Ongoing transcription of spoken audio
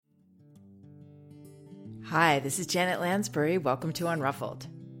Hi, this is Janet Lansbury. Welcome to Unruffled.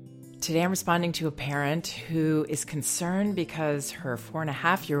 Today I'm responding to a parent who is concerned because her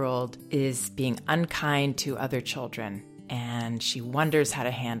 4.5-year-old is being unkind to other children, and she wonders how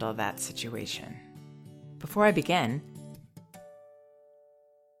to handle that situation. Before I begin,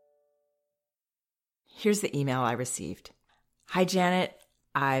 here's the email I received. Hi, Janet.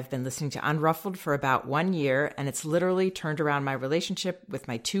 I've been listening to Unruffled for about 1 year, and it's literally turned around my relationship with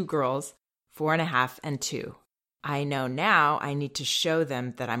my two girls, 4.5 and 2. I know now I need to show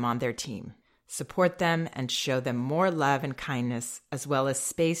them that I'm on their team, support them, and show them more love and kindness, as well as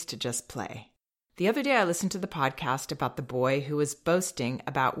space to just play. The other day I listened to the podcast about the boy who was boasting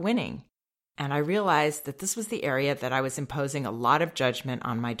about winning, and I realized that this was the area that I was imposing a lot of judgment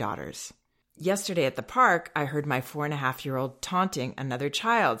on my daughters. Yesterday at the park, I heard my 4.5-year-old taunting another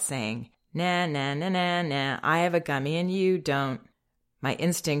child, saying, "Nah, nah, nah, nah, nah, I have a gummy and you don't." My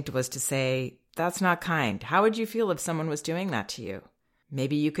instinct was to say, "That's not kind. How would you feel if someone was doing that to you?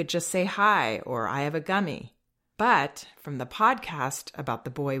 Maybe you could just say hi or I have a gummy." But from the podcast about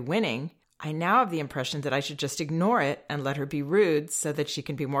the boy winning, I now have the impression that I should just ignore it and let her be rude so that she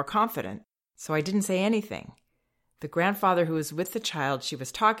can be more confident. So I didn't say anything. The grandfather who was with the child she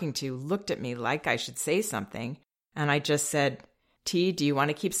was talking to looked at me like I should say something, and I just said, "T, do you want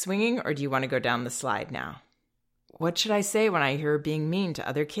to keep swinging or do you want to go down the slide now?" What should I say when I hear her being mean to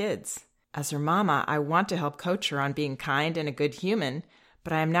other kids? As her mama, I want to help coach her on being kind and a good human,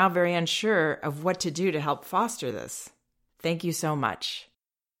 but I am now very unsure of what to do to help foster this. Thank you so much.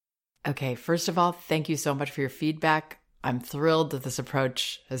 Okay, first of all, thank you so much for your feedback. I'm thrilled that this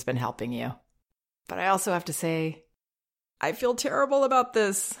approach has been helping you. But I also have to say, I feel terrible about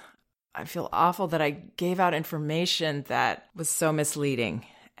this. I feel awful that I gave out information that was so misleading,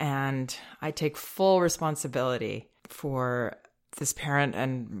 and I take full responsibility for this parent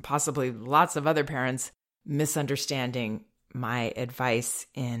and possibly lots of other parents misunderstanding my advice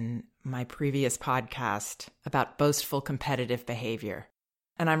in my previous podcast about boastful competitive behavior.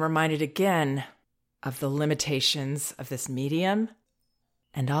 And I'm reminded again of the limitations of this medium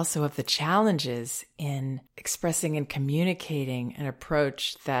and also of the challenges in expressing and communicating an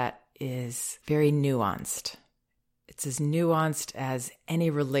approach that is very nuanced. It's as nuanced as any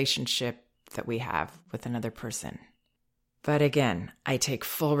relationship that we have with another person. But again, I take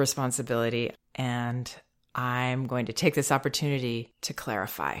full responsibility, and I'm going to take this opportunity to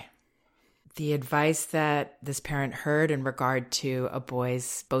clarify. The advice that this parent heard in regard to a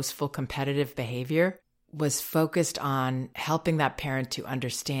boy's boastful competitive behavior was focused on helping that parent to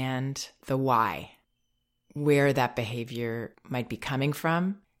understand the why, where that behavior might be coming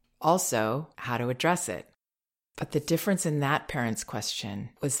from, also how to address it. But the difference in that parent's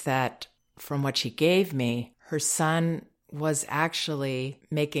question was that from what she gave me, her son was actually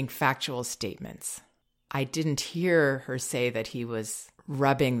making factual statements. I didn't hear her say that he was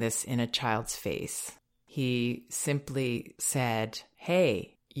rubbing this in a child's face. He simply said,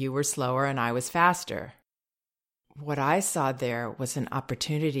 "Hey, you were slower and I was faster." What I saw there was an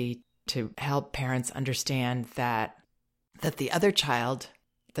opportunity to help parents understand that the other child,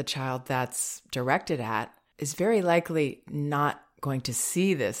 the child that's directed at, is very likely not going to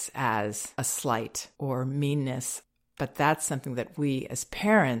see this as a slight or meanness, but that's something that we as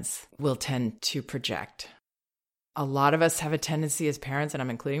parents will tend to project. A lot of us have a tendency as parents, and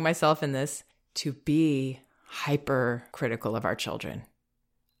I'm including myself in this, to be hypercritical of our children,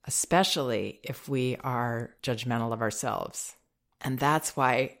 especially if we are judgmental of ourselves. And that's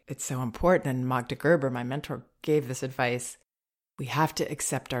why it's so important, and Magda Gerber, my mentor, gave this advice. We have to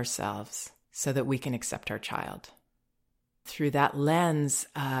accept ourselves so that we can accept our child. Through that lens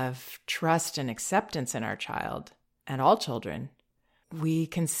of trust and acceptance in our child, and all children, we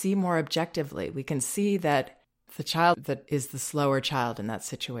can see more objectively. We can see that the child that is the slower child in that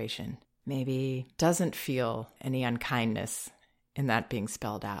situation maybe doesn't feel any unkindness in that being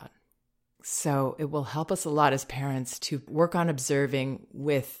spelled out. So it will help us a lot as parents to work on observing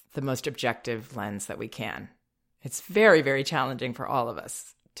with the most objective lens that we can. It's very, very challenging for all of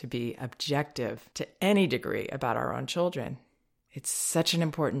us to be objective to any degree about our own children. It's such an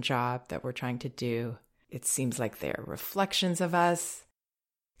important job that we're trying to do. It seems like they're reflections of us.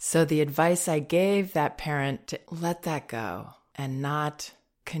 So the advice I gave that parent to let that go and not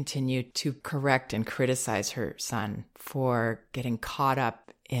continue to correct and criticize her son for getting caught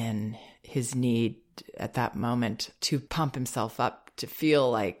up in his need at that moment to pump himself up, to feel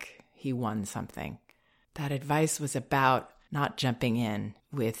like he won something. That advice was about not jumping in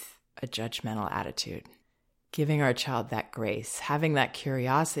with a judgmental attitude, giving our child that grace, having that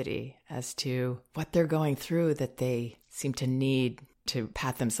curiosity as to what they're going through that they seem to need to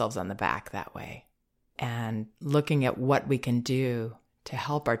pat themselves on the back that way. and looking at what we can do to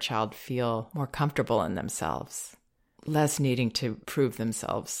help our child feel more comfortable in themselves, less needing to prove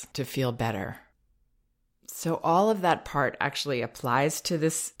themselves to feel better. So all of that part actually applies to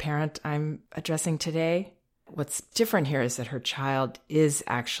this parent I'm addressing today. What's different here is that her child is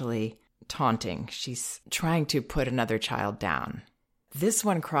actually taunting. She's trying to put another child down. This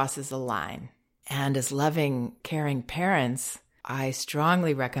one crosses a line. And as loving, caring parents, I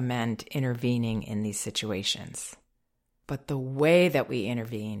strongly recommend intervening in these situations. But the way that we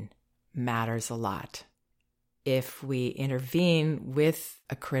intervene matters a lot. If we intervene with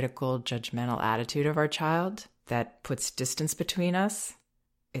a critical, judgmental attitude of our child that puts distance between us,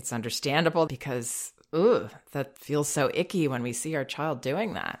 it's understandable because, that feels so icky when we see our child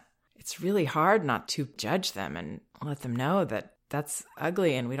doing that. It's really hard not to judge them and let them know that that's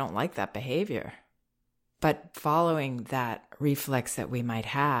ugly and we don't like that behavior. But following that reflex that we might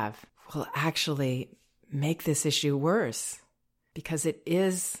have will actually make this issue worse because it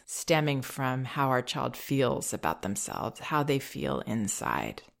is stemming from how our child feels about themselves, how they feel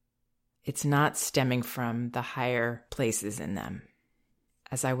inside. It's not stemming from the higher places in them.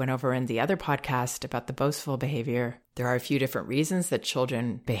 As I went over in the other podcast about the boastful behavior, there are a few different reasons that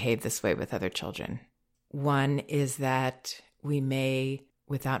children behave this way with other children. One is that we may,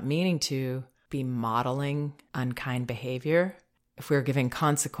 without meaning to, be modeling unkind behavior. If we're giving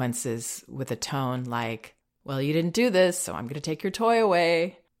consequences with a tone like, well, you didn't do this, so I'm going to take your toy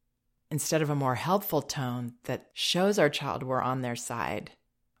away, instead of a more helpful tone that shows our child we're on their side.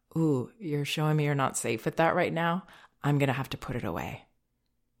 Ooh, you're showing me you're not safe with that right now. I'm going to have to put it away.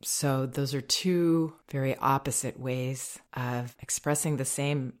 So those are two very opposite ways of expressing the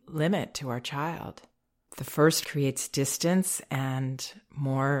same limit to our child. The first creates distance and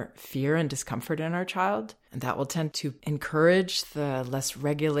more fear and discomfort in our child, and that will tend to encourage the less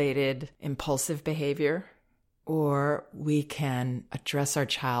regulated, impulsive behavior. Or we can address our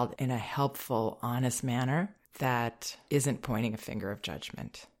child in a helpful, honest manner that isn't pointing a finger of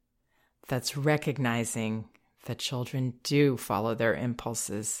judgment. That's recognizing that children do follow their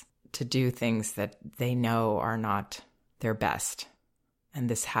impulses to do things that they know are not their best. And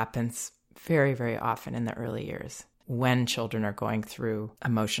this happens very, very often in the early years when children are going through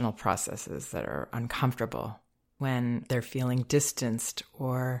emotional processes that are uncomfortable, when they're feeling distanced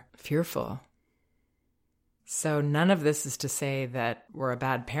or fearful. So none of this is to say that we're a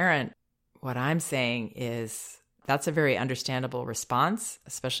bad parent. What I'm saying is that's a very understandable response,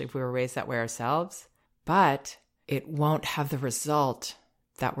 especially if we were raised that way ourselves, but it won't have the result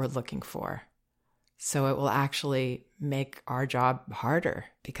that we're looking for. So it will actually make our job harder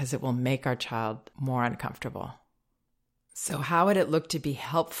because it will make our child more uncomfortable. So how would it look to be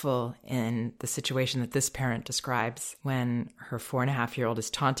helpful in the situation that this parent describes when her 4.5-year-old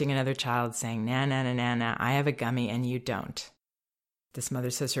is taunting another child saying, nah, nah, nah, nah, nah, I have a gummy and you don't? This mother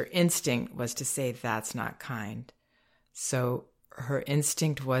says her instinct was to say that's not kind. So her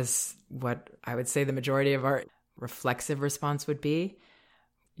instinct was what I would say the majority of our reflexive response would be.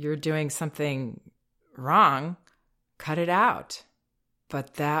 You're doing something wrong, cut it out.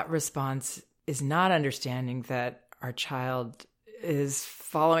 But that response is not understanding that our child is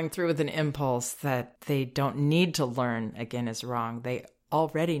following through with an impulse that they don't need to learn again is wrong. They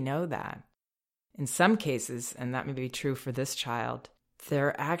already know that. In some cases, and that may be true for this child,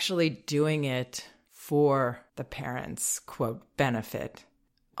 they're actually doing it for the parents' quote benefit,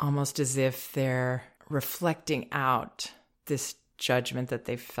 almost as if they're reflecting out this judgment that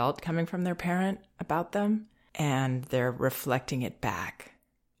they felt coming from their parent about them, and they're reflecting it back.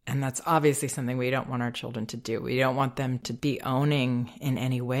 And that's obviously something we don't want our children to do. We don't want them to be owning in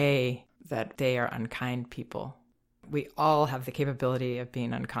any way that they are unkind people. We all have the capability of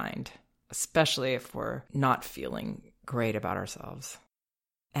being unkind, especially if we're not feeling great about ourselves.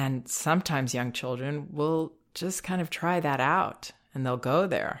 And sometimes young children will just kind of try that out and they'll go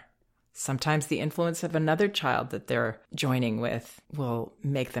there. Sometimes the influence of another child that they're joining with will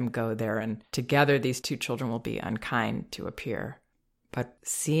make them go there, and together these two children will be unkind to a peer. But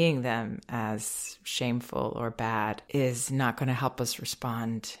seeing them as shameful or bad is not going to help us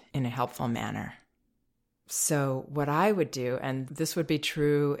respond in a helpful manner. So what I would do, and this would be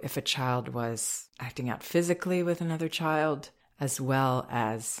true if a child was acting out physically with another child, as well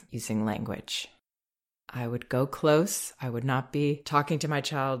as using language. I would go close. I would not be talking to my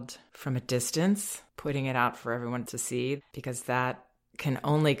child from a distance, putting it out for everyone to see, because that can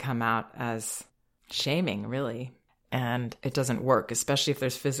only come out as shaming, really. And it doesn't work, especially if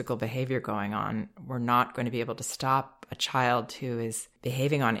there's physical behavior going on. We're not going to be able to stop a child who is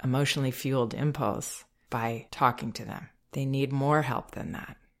behaving on emotionally fueled impulse by talking to them. They need more help than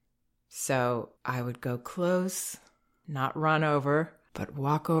that. So I would go close, not run over, but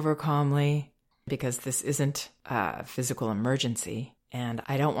walk over calmly, because this isn't a physical emergency. And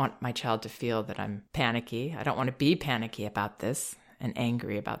I don't want my child to feel that I'm panicky. I don't want to be panicky about this and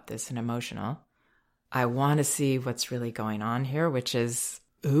angry about this and emotional. I want to see what's really going on here, which is,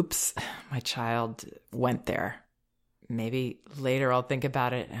 oops, my child went there. Maybe later I'll think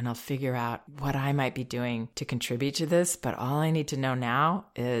about it and I'll figure out what I might be doing to contribute to this. But all I need to know now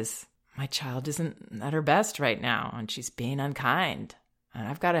is my child isn't at her best right now and she's being unkind and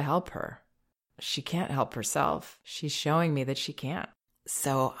I've got to help her. She can't help herself. She's showing me that she can't.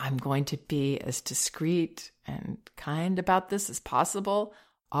 So I'm going to be as discreet and kind about this as possible,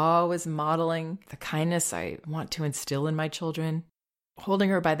 always modeling the kindness I want to instill in my children, holding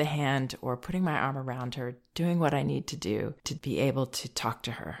her by the hand or putting my arm around her, doing what I need to do to be able to talk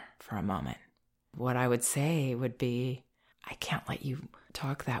to her for a moment. What I would say would be, I can't let you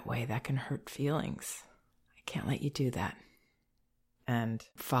talk that way. That can hurt feelings. I can't let you do that. And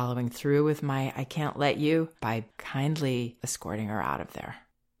following through with my I can't let you by kindly escorting her out of there.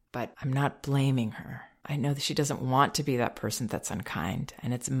 But I'm not blaming her. I know that she doesn't want to be that person that's unkind,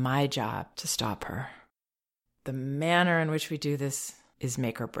 and it's my job to stop her. The manner in which we do this is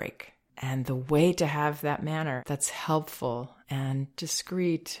make or break. And the way to have that manner that's helpful and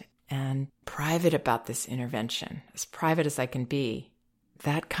discreet and private about this intervention, as private as I can be,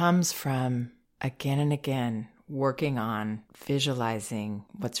 that comes from, again and again, working on visualizing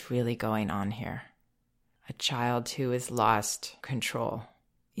what's really going on here. A child who has lost control,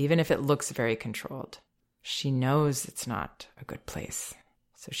 even if it looks very controlled. She knows it's not a good place.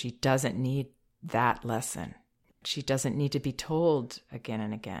 So she doesn't need that lesson. She doesn't need to be told again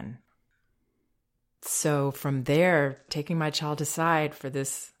and again. So from there, taking my child aside for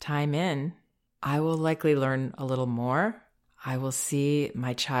this time in, I will likely learn a little more. I will see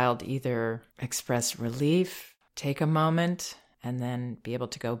my child either express relief, take a moment, and then be able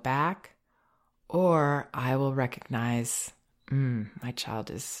to go back, or I will recognize, my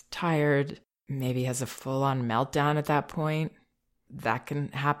child is tired, maybe has a full-on meltdown at that point. That can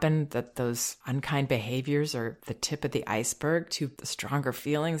happen, that those unkind behaviors are the tip of the iceberg to the stronger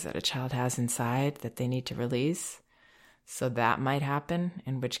feelings that a child has inside that they need to release. So that might happen,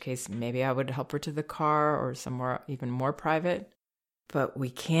 in which case maybe I would help her to the car or somewhere even more private. But we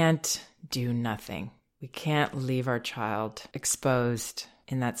can't do nothing. We can't leave our child exposed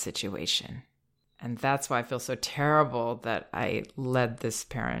in that situation. And that's why I feel so terrible that I led this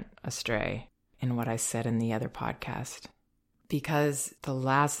parent astray in what I said in the other podcast. Because the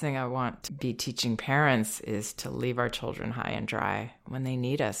last thing I want to be teaching parents is to leave our children high and dry when they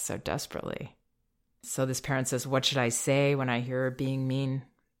need us so desperately. So this parent says, what should I say when I hear her being mean?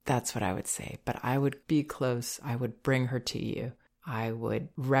 That's what I would say. But I would be close. I would bring her to you. I would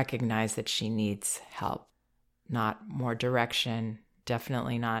recognize that she needs help, not more direction,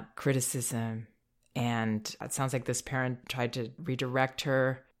 definitely not criticism. And it sounds like this parent tried to redirect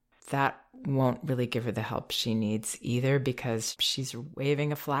her. That won't really give her the help she needs either, because she's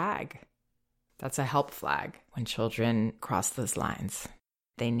waving a flag. That's a help flag when children cross those lines.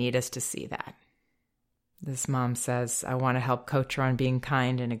 They need us to see that. This mom says, I want to help coach her on being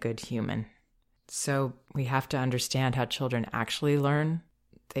kind and a good human. So we have to understand how children actually learn.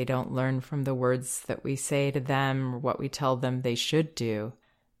 They don't learn from the words that we say to them or what we tell them they should do.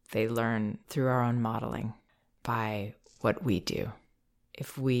 They learn through our own modeling by what we do.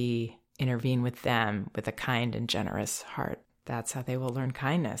 If we intervene with them with a kind and generous heart, that's how they will learn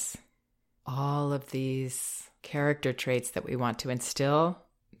kindness. All of these character traits that we want to instill,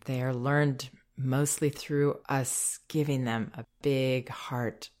 they are learned mostly through us giving them a big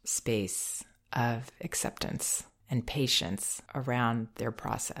heart space of acceptance and patience around their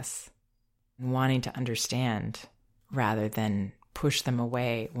process, wanting to understand rather than push them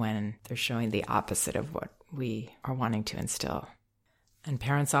away when they're showing the opposite of what we are wanting to instill. And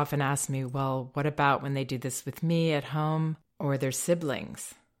parents often ask me, well, what about when they do this with me at home or their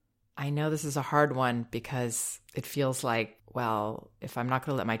siblings? I know this is a hard one because it feels like, well, if I'm not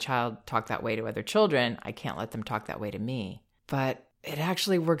going to let my child talk that way to other children, I can't let them talk that way to me. But it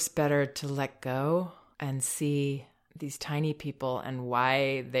actually works better to let go and see these tiny people and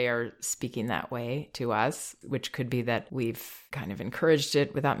why they are speaking that way to us, which could be that we've kind of encouraged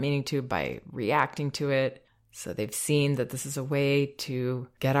it without meaning to by reacting to it. So they've seen that this is a way to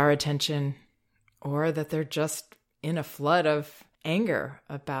get our attention, or that they're just in a flood of anger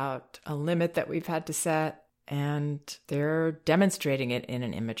about a limit that we've had to set, and they're demonstrating it in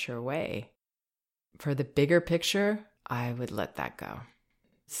an immature way. For the bigger picture, I would let that go.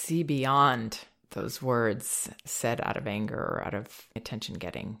 See beyond those words said out of anger or out of attention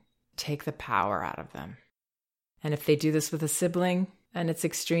getting. take the power out of them. And if they do this with a sibling and it's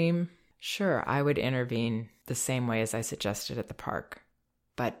extreme, sure, I would intervene the same way as I suggested at the park.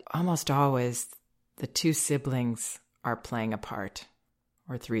 But almost always, the two siblings are playing a part,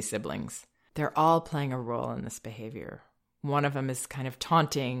 or three siblings. They're all playing a role in this behavior. One of them is kind of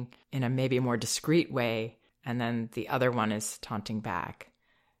taunting in a maybe more discreet way, and then the other one is taunting back.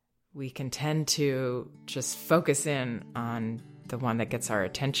 We can tend to just focus in on the one that gets our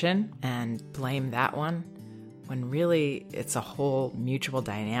attention and blame that one, when really it's a whole mutual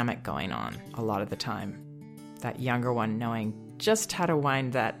dynamic going on a lot of the time. That younger one knowing just how to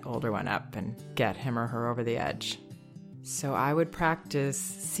wind that older one up and get him or her over the edge. So I would practice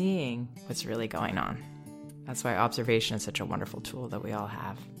seeing what's really going on. That's why observation is such a wonderful tool that we all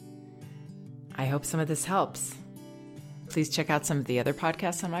have. I hope some of this helps. Please check out some of the other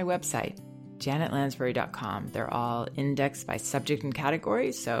podcasts on my website, janetlansbury.com. They're all indexed by subject and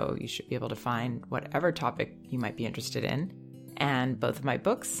category, so you should be able to find whatever topic you might be interested in. And both of my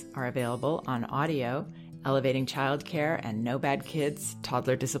books are available on audio, Elevating Childcare and No Bad Kids,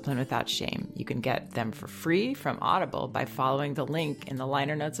 Toddler Discipline Without Shame. You can get them for free from Audible by following the link in the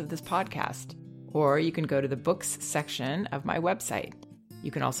liner notes of this podcast. Or you can go to the books section of my website.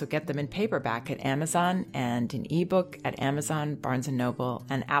 You can also get them in paperback at Amazon and in ebook at Amazon, Barnes & Noble,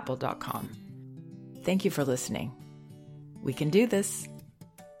 and Apple.com. Thank you for listening. We can do this.